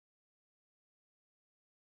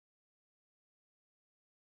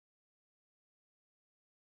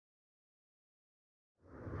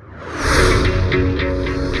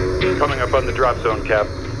coming up on the drop zone, Cap.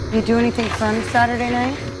 You do anything fun Saturday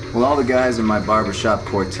night? Well, all the guys in my barbershop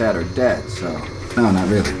quartet are dead, so no, not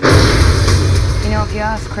really. You know, if you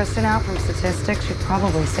ask Kristen out from statistics, she'd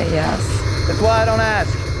probably say yes. That's why I don't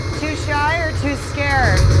ask. Too shy or too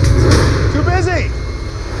scared? Too busy!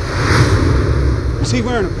 Was he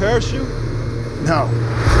wearing a parachute? No.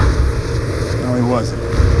 No, he wasn't.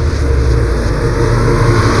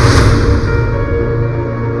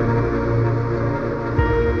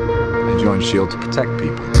 I joined S.H.I.E.L.D. to protect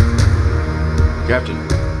people. Captain,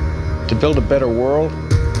 To build a better world?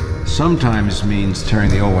 sometimes means tearing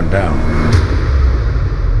the old one down.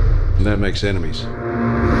 And that makes enemies.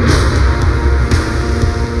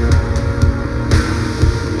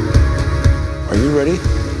 Are you ready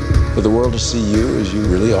for the world to see you as you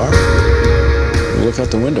really are? You look out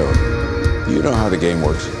the window. You know how the game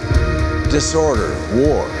works. Disorder,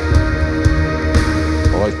 war.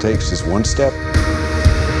 All it takes is one step.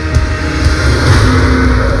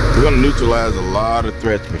 We're gonna neutralize a lot of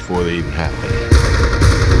threats before they even happen.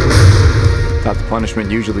 Thought the punishment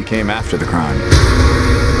usually came after the crime.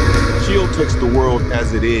 S.H.I.E.L.D. takes the world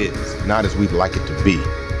as it is, not as we'd like it to be.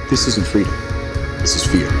 This isn't freedom. This is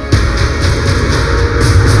fear.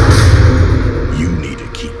 You need to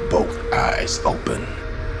keep both eyes open.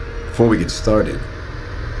 Before we get started,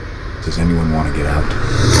 does anyone want to get out?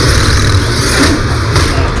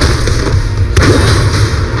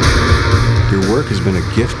 Your work has been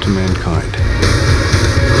a gift to mankind.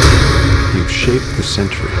 You've shaped the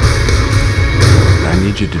century. And I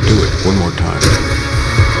need you to do it one more time.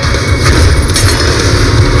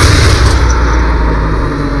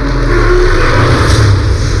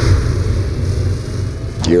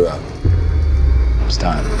 Gear up. It's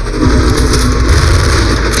time.